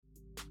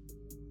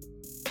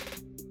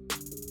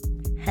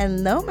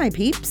Hello, my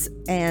peeps,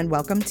 and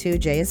welcome to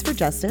J is for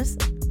Justice.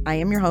 I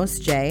am your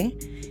host, Jay,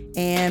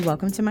 and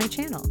welcome to my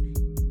channel.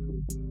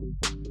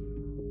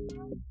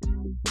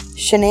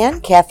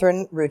 Shanann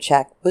Catherine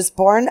Ruchek was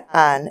born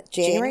on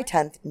January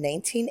 10th,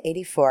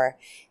 1984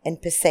 in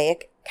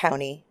Passaic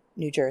County,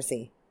 New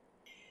Jersey.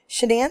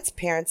 Shanann's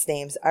parents'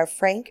 names are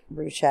Frank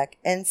Ruchek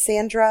and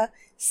Sandra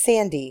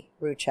Sandy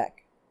Ruchek.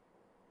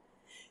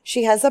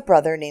 She has a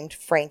brother named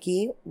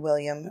Frankie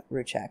William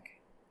Ruchek.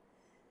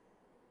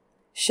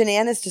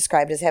 Shanann is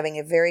described as having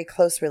a very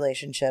close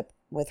relationship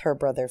with her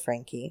brother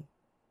Frankie.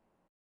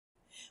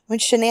 When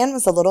Shanann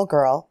was a little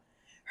girl,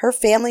 her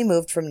family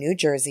moved from New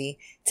Jersey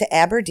to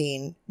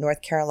Aberdeen,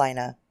 North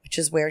Carolina, which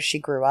is where she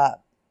grew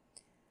up.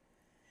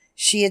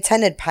 She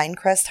attended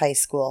Pinecrest High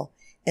School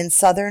in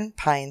Southern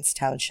Pines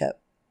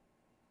Township.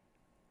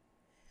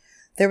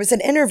 There was an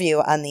interview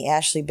on the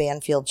Ashley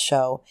Banfield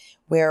show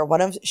where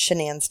one of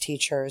Shanann's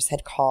teachers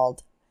had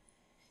called,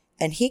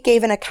 and he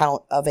gave an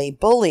account of a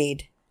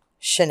bullied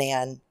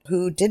Shanann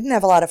who didn't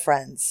have a lot of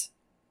friends.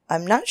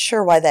 I'm not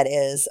sure why that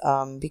is,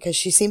 because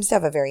she seems to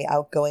have a very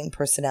outgoing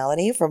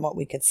personality from what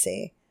we could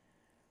see.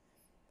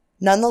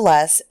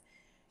 Nonetheless,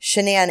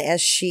 Shanann,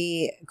 as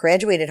she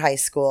graduated high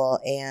school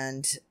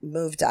and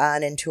moved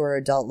on into her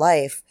adult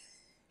life,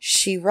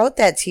 she wrote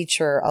that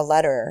teacher a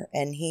letter,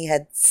 and he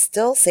had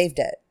still saved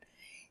it.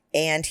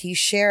 And he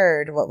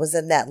shared what was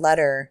in that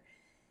letter.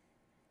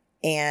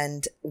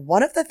 And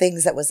one of the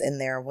things that was in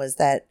there was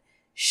that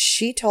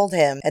she told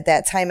him at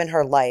that time in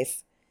her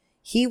life,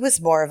 he was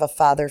more of a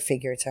father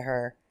figure to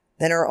her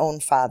than her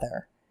own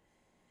father.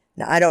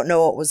 Now, I don't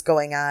know what was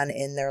going on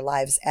in their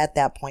lives at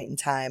that point in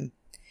time,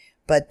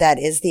 but that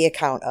is the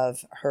account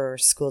of her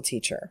school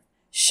teacher.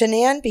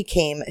 Shanann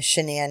became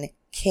Shanann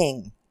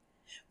King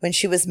when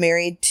she was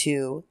married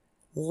to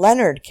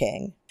Leonard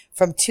King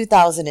from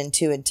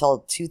 2002 until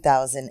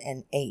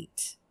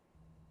 2008.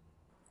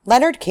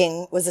 Leonard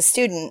King was a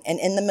student and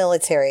in the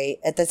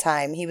military at the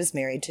time he was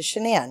married to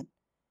Shanann.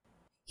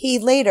 He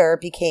later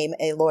became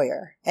a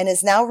lawyer and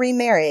is now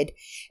remarried,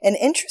 and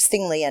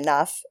interestingly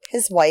enough,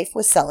 his wife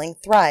was selling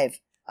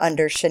Thrive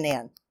under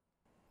Shanann.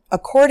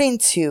 According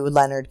to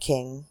Leonard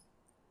King,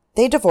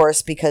 they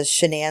divorced because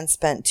Shanann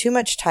spent too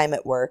much time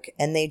at work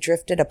and they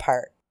drifted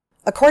apart.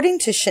 According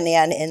to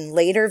Shanann in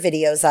later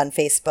videos on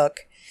Facebook,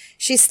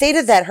 she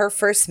stated that her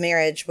first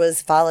marriage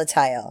was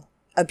volatile,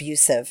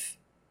 abusive.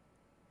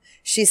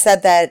 She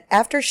said that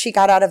after she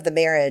got out of the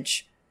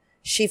marriage,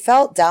 she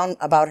felt down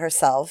about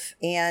herself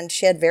and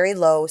she had very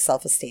low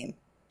self-esteem.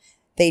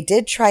 They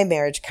did try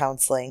marriage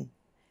counseling.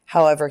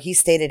 However, he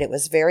stated it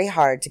was very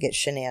hard to get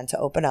Shanann to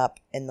open up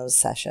in those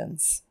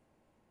sessions.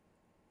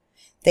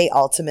 They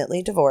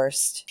ultimately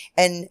divorced,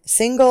 and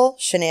single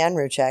Shanann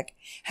Ruchek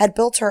had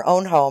built her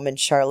own home in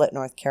Charlotte,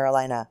 North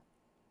Carolina.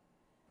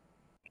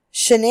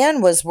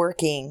 Shanann was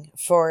working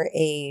for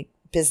a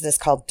business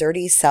called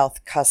Dirty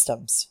South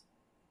Customs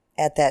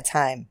at that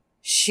time.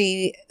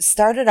 She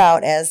started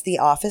out as the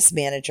office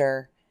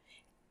manager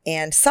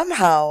and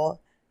somehow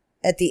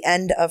at the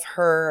end of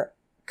her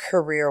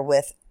career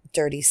with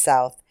Dirty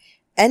South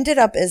ended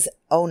up as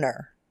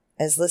owner,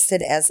 as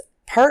listed as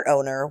part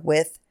owner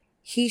with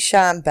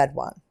Hisham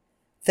Bedwan.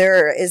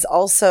 There is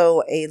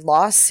also a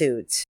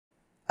lawsuit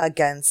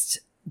against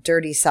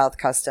Dirty South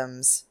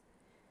Customs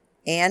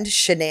and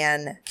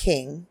Shanann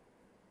King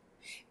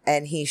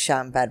and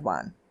Hisham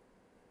Bedwan.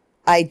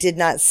 I did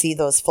not see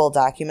those full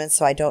documents,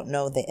 so I don't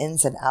know the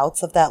ins and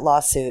outs of that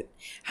lawsuit.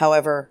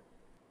 However,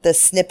 the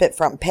snippet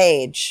front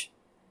page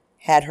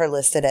had her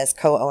listed as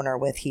co-owner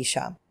with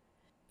Hisham.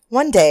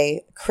 One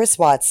day, Chris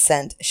Watts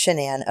sent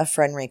Shanann a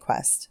friend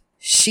request.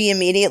 She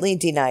immediately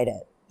denied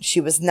it. She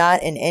was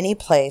not in any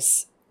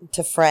place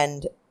to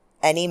friend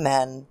any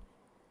men,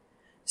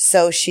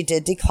 so she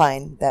did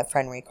decline that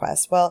friend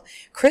request. Well,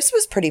 Chris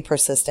was pretty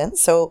persistent,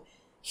 so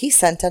he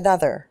sent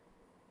another.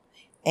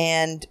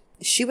 And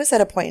she was at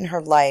a point in her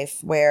life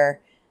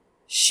where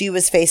she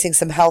was facing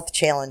some health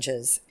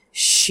challenges.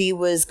 She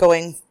was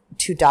going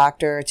to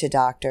doctor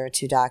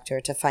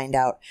to find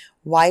out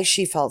why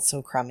she felt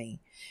so crummy.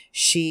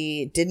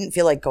 She didn't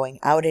feel like going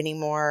out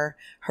anymore.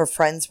 Her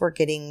friends were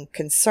getting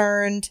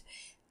concerned.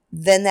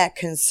 Then that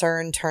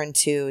concern turned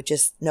to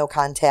just no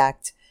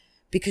contact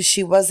because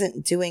she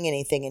wasn't doing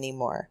anything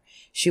anymore.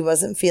 She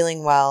wasn't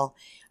feeling well.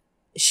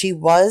 She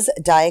was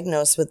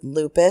diagnosed with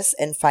lupus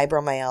and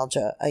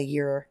fibromyalgia a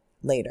year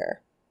later.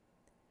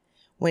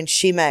 When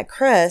she met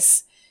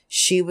Chris,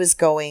 she was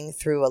going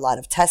through a lot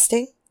of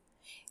testing,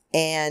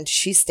 and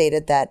she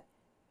stated that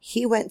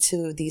he went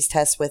to these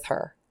tests with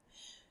her.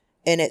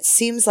 And it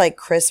seems like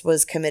Chris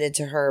was committed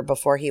to her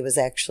before he was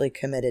actually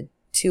committed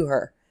to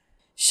her.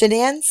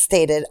 Shanann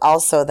stated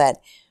also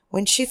that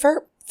when she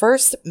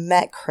first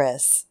met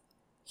Chris,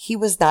 he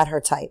was not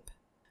her type.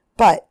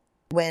 But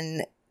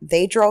when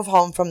they drove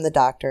home from the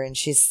doctor, and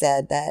she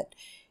said that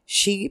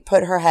she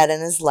put her head in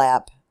his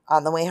lap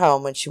on the way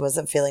home when she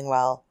wasn't feeling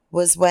well,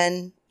 was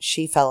when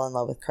she fell in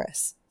love with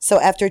Chris. So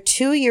after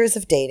 2 years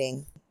of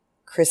dating,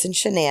 Chris and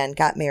Shanann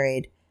got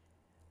married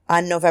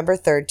on November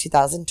 3rd,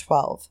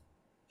 2012.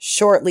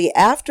 Shortly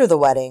after the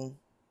wedding,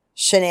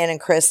 Shanann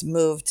and Chris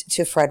moved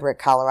to Frederick,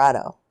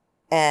 Colorado.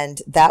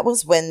 And that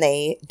was when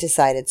they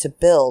decided to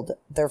build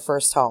their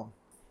first home.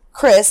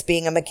 Chris,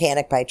 being a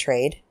mechanic by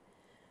trade,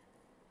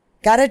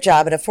 got a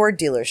job at a Ford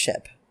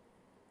dealership,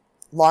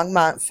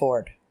 Longmont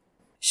Ford.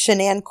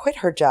 Shanann quit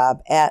her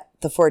job at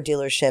the Ford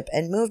dealership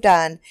and moved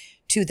on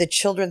to the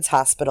Children's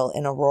Hospital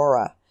in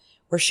Aurora,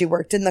 where she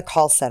worked in the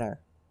call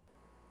center.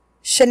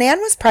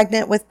 Shanann was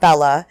pregnant with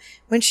Bella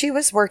when she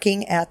was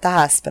working at the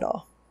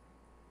hospital.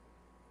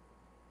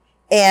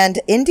 And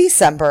in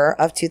December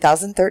of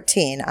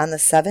 2013, on the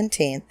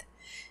 17th,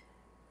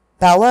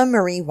 Bella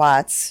Marie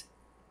Watts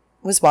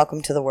was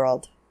welcomed to the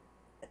world.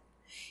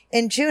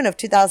 In June of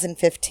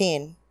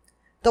 2015,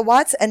 the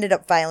Watts ended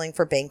up filing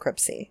for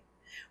bankruptcy,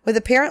 with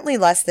apparently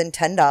less than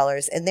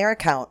 $10 in their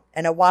account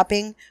and a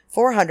whopping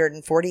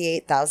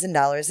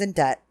 $448,000 in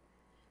debt.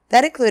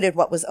 That included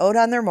what was owed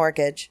on their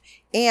mortgage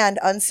and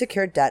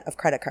unsecured debt of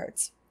credit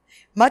cards.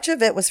 Much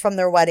of it was from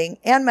their wedding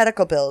and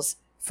medical bills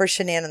for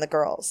Shanann and the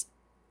girls.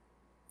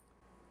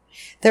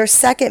 Their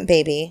second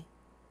baby,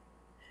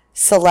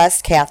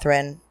 Celeste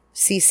Catherine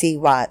C.C.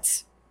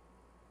 Watts,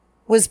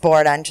 was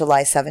born on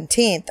July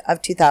 17th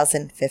of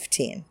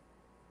 2015.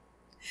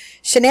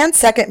 Shanann's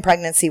second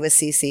pregnancy with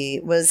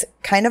CC was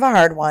kind of a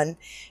hard one.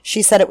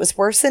 She said it was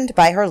worsened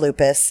by her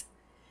lupus,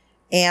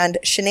 and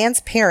Shanann's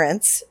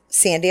parents,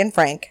 Sandy and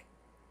Frank,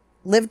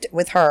 lived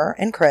with her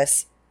and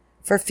Chris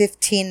for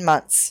 15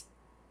 months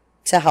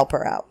to help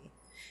her out.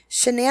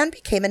 Shanann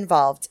became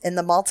involved in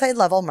the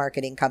multi-level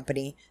marketing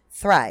company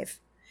Thrive.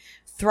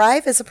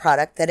 Thrive is a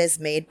product that is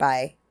made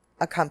by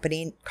a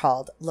company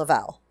called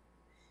Lavelle.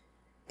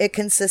 It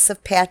consists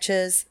of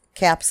patches,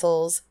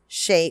 capsules,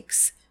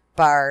 shakes,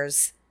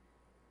 bars,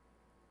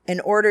 in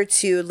order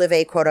to live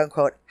a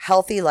quote-unquote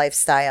healthy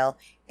lifestyle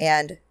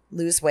and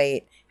lose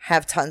weight,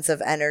 have tons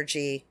of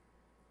energy.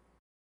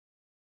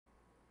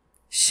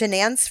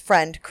 Shanann's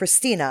friend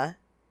Christina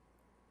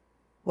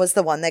was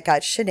the one that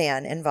got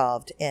Shanann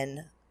involved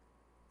in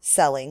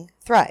selling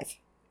Thrive.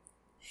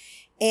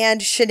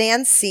 And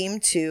Shanann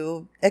seemed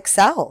to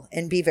excel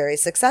and be very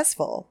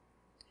successful.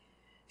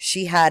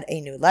 She had a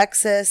new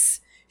Lexus.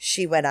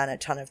 She went on a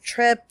ton of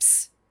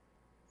trips.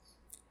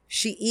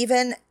 She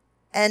even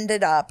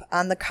ended up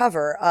on the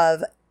cover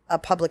of a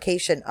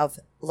publication of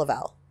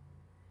Lavelle.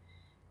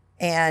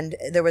 And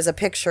there was a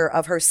picture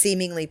of her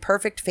seemingly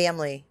perfect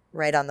family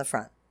right on the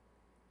front.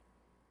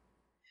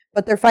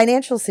 But their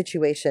financial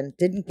situation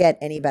didn't get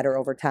any better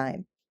over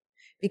time,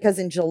 because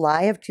in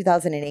July of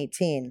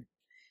 2018,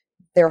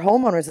 their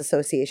homeowners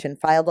association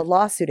filed a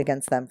lawsuit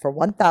against them for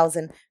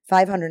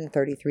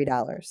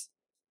 $1,533.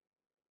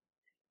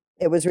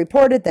 It was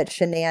reported that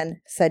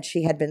Shanann said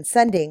she had been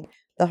sending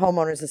the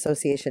homeowners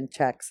association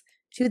checks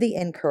to the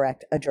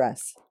incorrect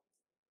address.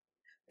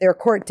 Their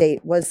court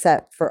date was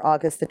set for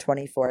August the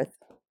 24th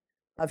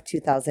of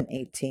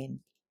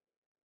 2018.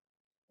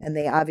 And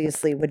they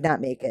obviously would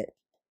not make it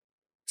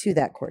to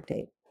that court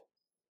date.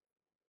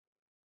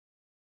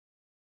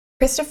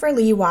 Christopher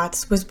Lee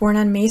Watts was born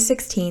on May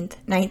 16,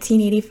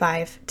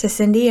 1985, to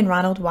Cindy and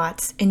Ronald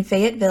Watts in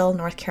Fayetteville,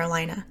 North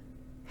Carolina.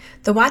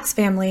 The Watts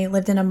family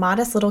lived in a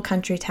modest little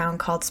country town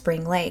called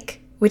Spring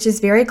Lake, which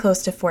is very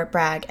close to Fort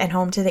Bragg and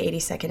home to the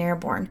 82nd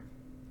Airborne.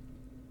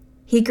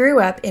 He grew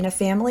up in a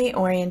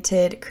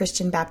family-oriented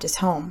Christian Baptist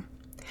home.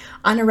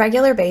 On a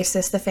regular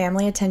basis, the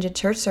family attended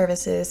church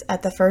services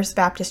at the First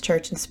Baptist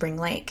Church in Spring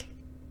Lake.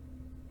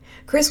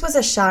 Chris was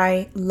a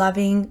shy,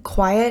 loving,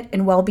 quiet,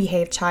 and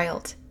well-behaved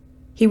child.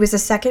 He was the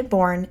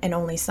second-born and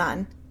only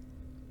son.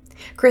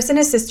 Chris and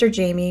his sister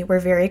Jamie were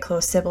very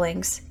close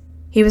siblings.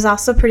 He was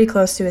also pretty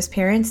close to his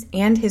parents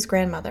and his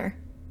grandmother.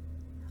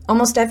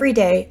 Almost every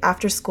day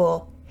after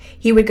school,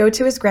 he would go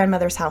to his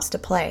grandmother's house to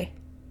play.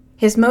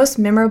 His most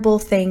memorable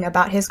thing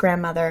about his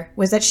grandmother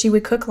was that she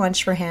would cook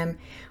lunch for him,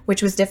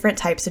 which was different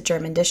types of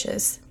German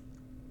dishes.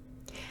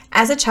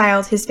 As a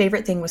child, his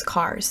favorite thing was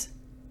cars.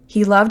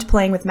 He loved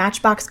playing with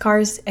Matchbox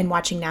cars and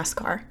watching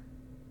NASCAR.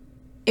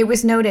 It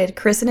was noted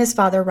Chris and his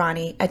father,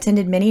 Ronnie,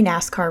 attended many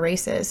NASCAR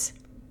races.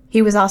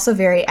 He was also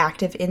very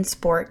active in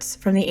sports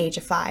from the age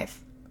of 5.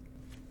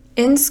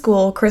 In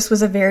school, Chris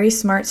was a very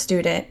smart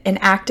student and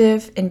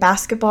active in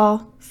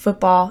basketball,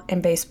 football,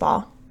 and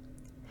baseball.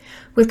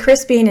 With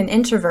Chris being an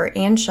introvert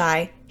and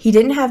shy, he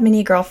didn't have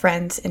many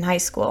girlfriends in high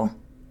school.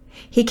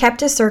 He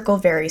kept his circle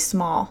very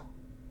small.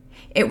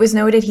 It was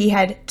noted he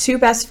had 2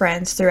 best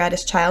friends throughout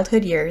his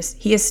childhood years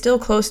he is still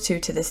close to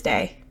this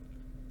day.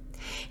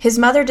 His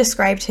mother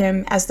described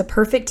him as the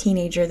perfect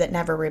teenager that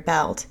never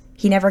rebelled.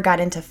 He never got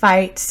into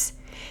fights,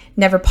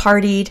 never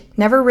partied,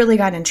 never really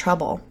got in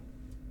trouble.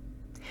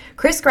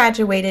 Chris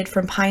graduated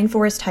from Pine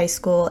Forest High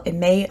School in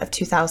May of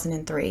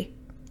 2003.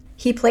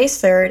 He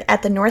placed 3rd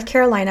at the North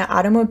Carolina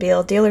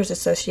Automobile Dealers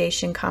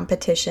Association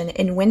competition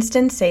in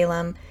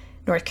Winston-Salem,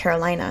 North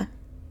Carolina.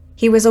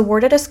 He was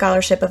awarded a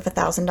scholarship of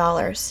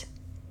 $1,000.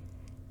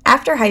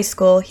 After high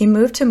school, he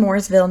moved to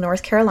Mooresville,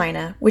 North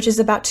Carolina, which is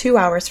about 2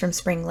 hours from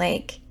Spring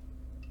Lake.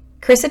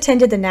 Chris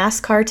attended the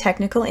NASCAR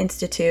Technical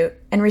Institute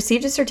and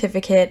received a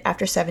certificate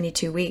after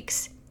 72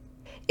 weeks.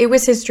 It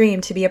was his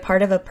dream to be a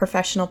part of a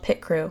professional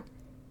pit crew.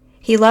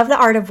 He loved the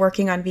art of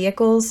working on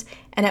vehicles,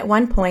 and at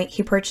one point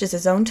he purchased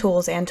his own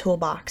tools and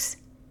toolbox.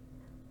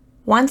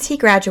 Once he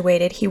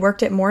graduated, he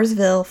worked at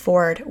Mooresville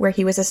Ford, where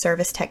he was a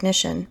service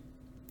technician.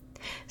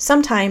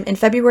 Sometime in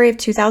February of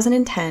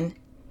 2010,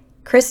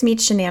 Chris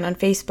meets Shanann on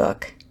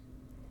Facebook.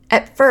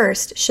 At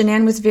first,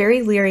 Shanann was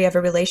very leery of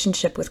a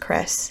relationship with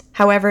Chris.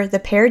 However, the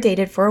pair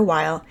dated for a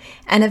while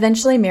and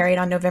eventually married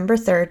on November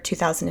 3,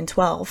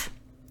 2012.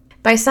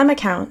 By some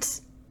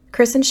accounts,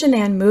 Chris and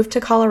Shanann moved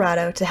to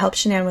Colorado to help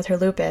Shanann with her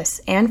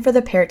lupus and for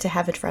the pair to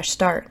have a fresh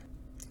start.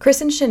 Chris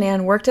and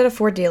Shanann worked at a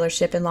Ford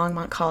dealership in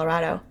Longmont,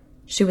 Colorado.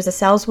 She was a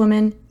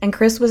saleswoman, and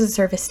Chris was a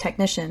service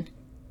technician.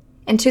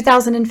 In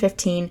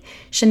 2015,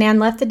 Shanann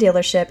left the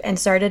dealership and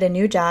started a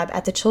new job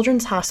at the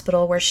Children's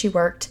Hospital where she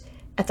worked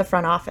at the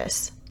front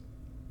office.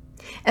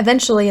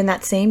 Eventually, in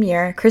that same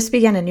year, Chris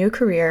began a new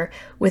career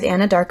with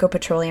Anadarko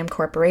Petroleum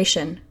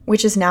Corporation,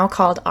 which is now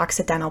called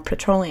Occidental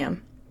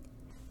Petroleum.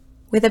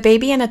 With a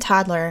baby and a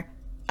toddler,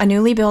 a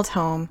newly built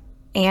home,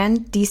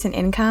 and decent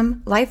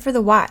income, life for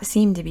the Watt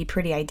seemed to be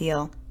pretty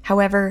ideal.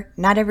 However,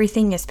 not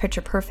everything is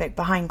picture perfect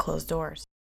behind closed doors.